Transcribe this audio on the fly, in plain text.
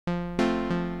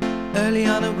Early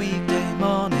on a weekday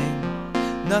morning,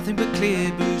 nothing but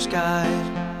clear blue skies.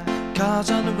 Cars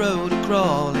on the road are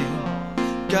crawling,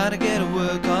 gotta get to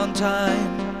work on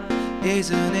time.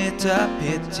 Isn't it a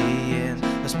pity in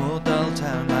a small dull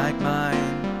town like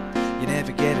mine, you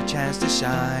never get a chance to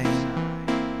shine?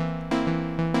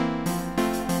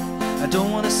 I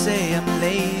don't wanna say I'm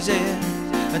lazy,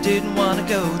 I didn't wanna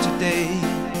go today.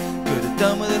 Could have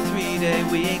done with a 3-day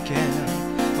weekend,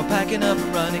 or packing up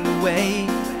and running away.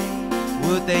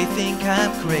 Would they think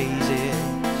I'm crazy?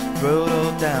 Throw it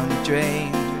all down the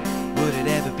drain. Would it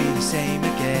ever be the same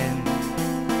again?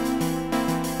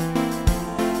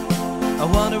 I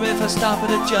wonder if I stop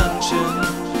at a junction,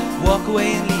 walk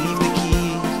away and leave the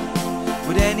keys.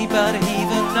 Would anybody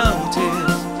even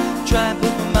notice? Try and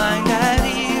put my mind at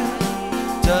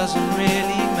ease. Doesn't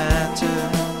really matter,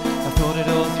 I've thought it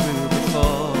all through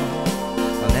before.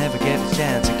 I'll never get a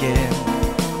chance again.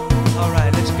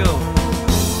 Alright, let's go.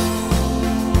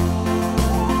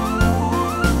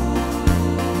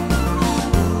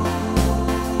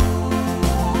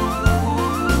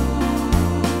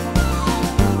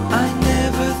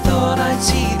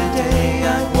 See the day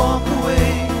I walk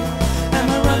away. Am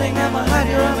I running, am I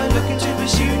hiding, or am I looking to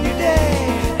pursue new day?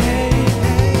 Hey,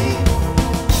 hey.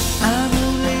 I'm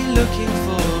only looking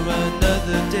for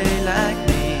another day like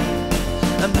me.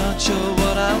 I'm not sure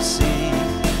what I'll see.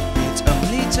 It's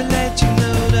only to let you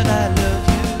know that I love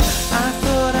you. I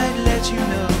thought I'd let you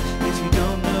know if you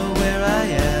don't know where I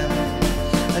am.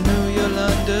 I know you'll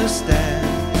understand.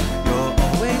 You're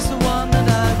always the one that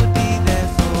I would be there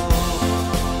for.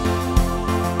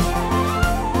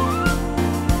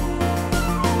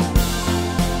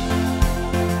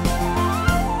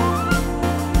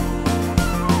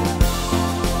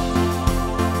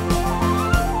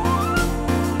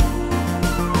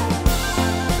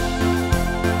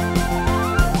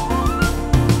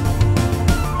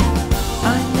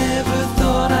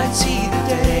 See the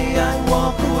day I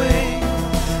walk away.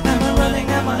 Am I running,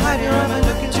 am I hiding, or am I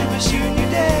looking to pursue a new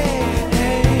day?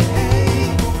 Hey,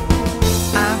 hey.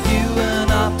 I view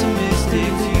an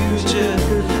optimistic future.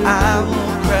 I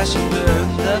won't crash and burn.